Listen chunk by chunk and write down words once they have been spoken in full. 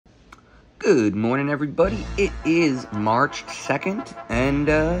Good morning, everybody. It is March 2nd, and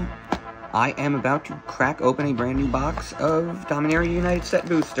I am about to crack open a brand new box of Dominaria United Set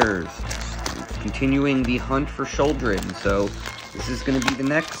boosters. Continuing the hunt for Children, so this is going to be the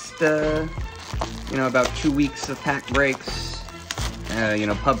next, about 2 weeks of pack breaks,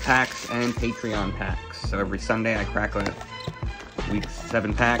 pub packs and Patreon packs. So every Sunday I crack a week's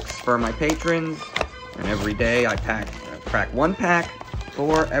 7 packs for my patrons, and every day I crack 1 pack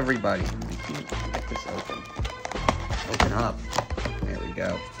for everybody. Get this open. Open up. There we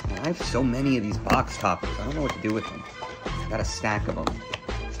go. Man, I have so many of these box toppers. I don't know what to do with them. I got a stack of them.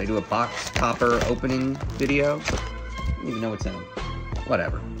 Should I do a box topper opening video? I don't even know what's in them.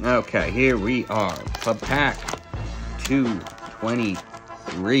 Whatever. Okay, here we are. Pub pack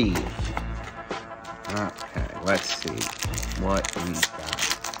 223. Okay, let's see what we got.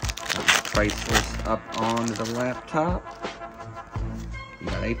 Got the price list up on the laptop. We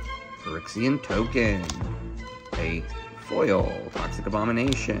got a Phyrexian token, a foil, Toxic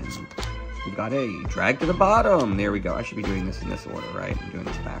Abomination. We've got a Drag to the Bottom. There we go. I should be doing this in this order, right? I'm doing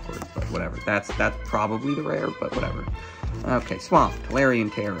this backwards, but whatever. That's probably the rare, but whatever. Okay, Swamp,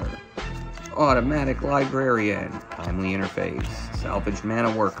 Talarian Terror, Automatic Librarian, Timely Interface, Salvaged Mana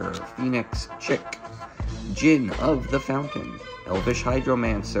Worker, Phoenix Chick, Djinn of the Fountain, Elvish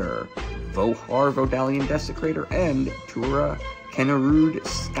Hydromancer, Vohar Vodalian Desecrator, and Tura Kenarud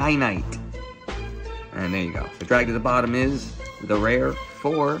Sky Knight. And there you go. So Drag to the Bottom is the rare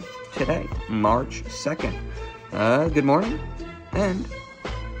for today, March 2nd. Good morning, and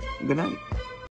good night.